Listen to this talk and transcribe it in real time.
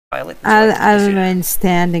Violet. I'll remain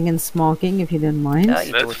standing and smoking if you don't mind.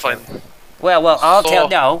 That's fine. Well, I'll tell.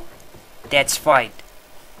 No, that's fine.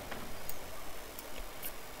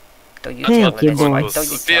 Don't you tell her that's right.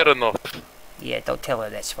 Don't you Fair enough. Yeah, don't tell her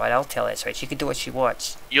that's right. I'll tell her that's right. She can do what she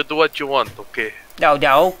wants. You do what you want, okay?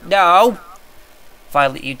 No.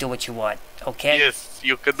 Violet, you do what you want, okay? Yes,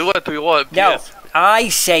 you can do what you want. No, yes. I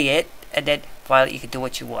say it, and then Violet, you can do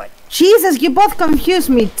what you want. Jesus, you both confuse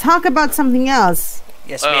me. Talk about something else.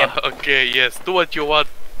 Yes, ma'am. Okay, yes. Do what you want.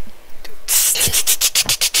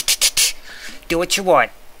 Do what you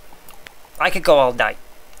want. I could go all night.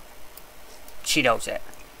 She knows that.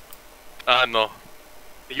 No.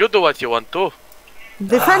 You do what you want too.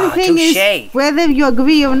 The funny thing touché. is, whether you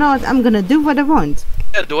agree or not, I'm gonna do what I want.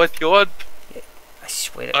 Yeah, do what you want. I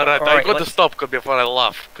swear to Alright, I'm going to stop before I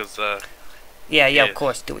laugh, cause Yeah, of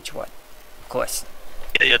course, do what you want. Of course.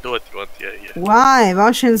 Yeah, do what you want, yeah. Why?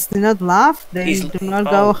 Russians do not laugh? They do not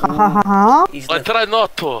go ha ha ha ha? I try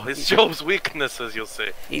not to. It shows weaknesses, you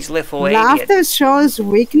say. He's Lithuanian. Laughter shows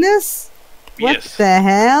weakness? What Yes. the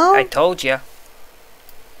hell? I told you.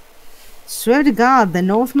 Swear to God, the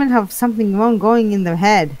Northmen have something wrong going in their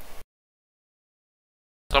head.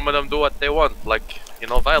 Some of them do what they want, like,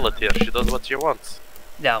 Violet here. She does what she wants.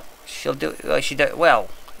 No, she'll do. She does. Well,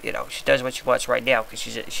 she does what she wants right now because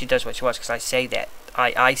she does what she wants because I say that.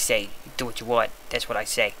 I say do what you want. That's what I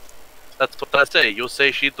say. That's what I say. You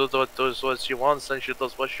say she does what she wants, and she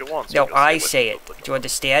does what she wants. No, I say it. Do you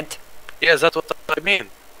understand? Yes, that's what I mean.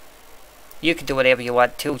 You can do whatever you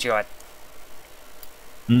want too, John.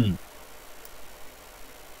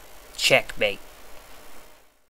 Checkmate.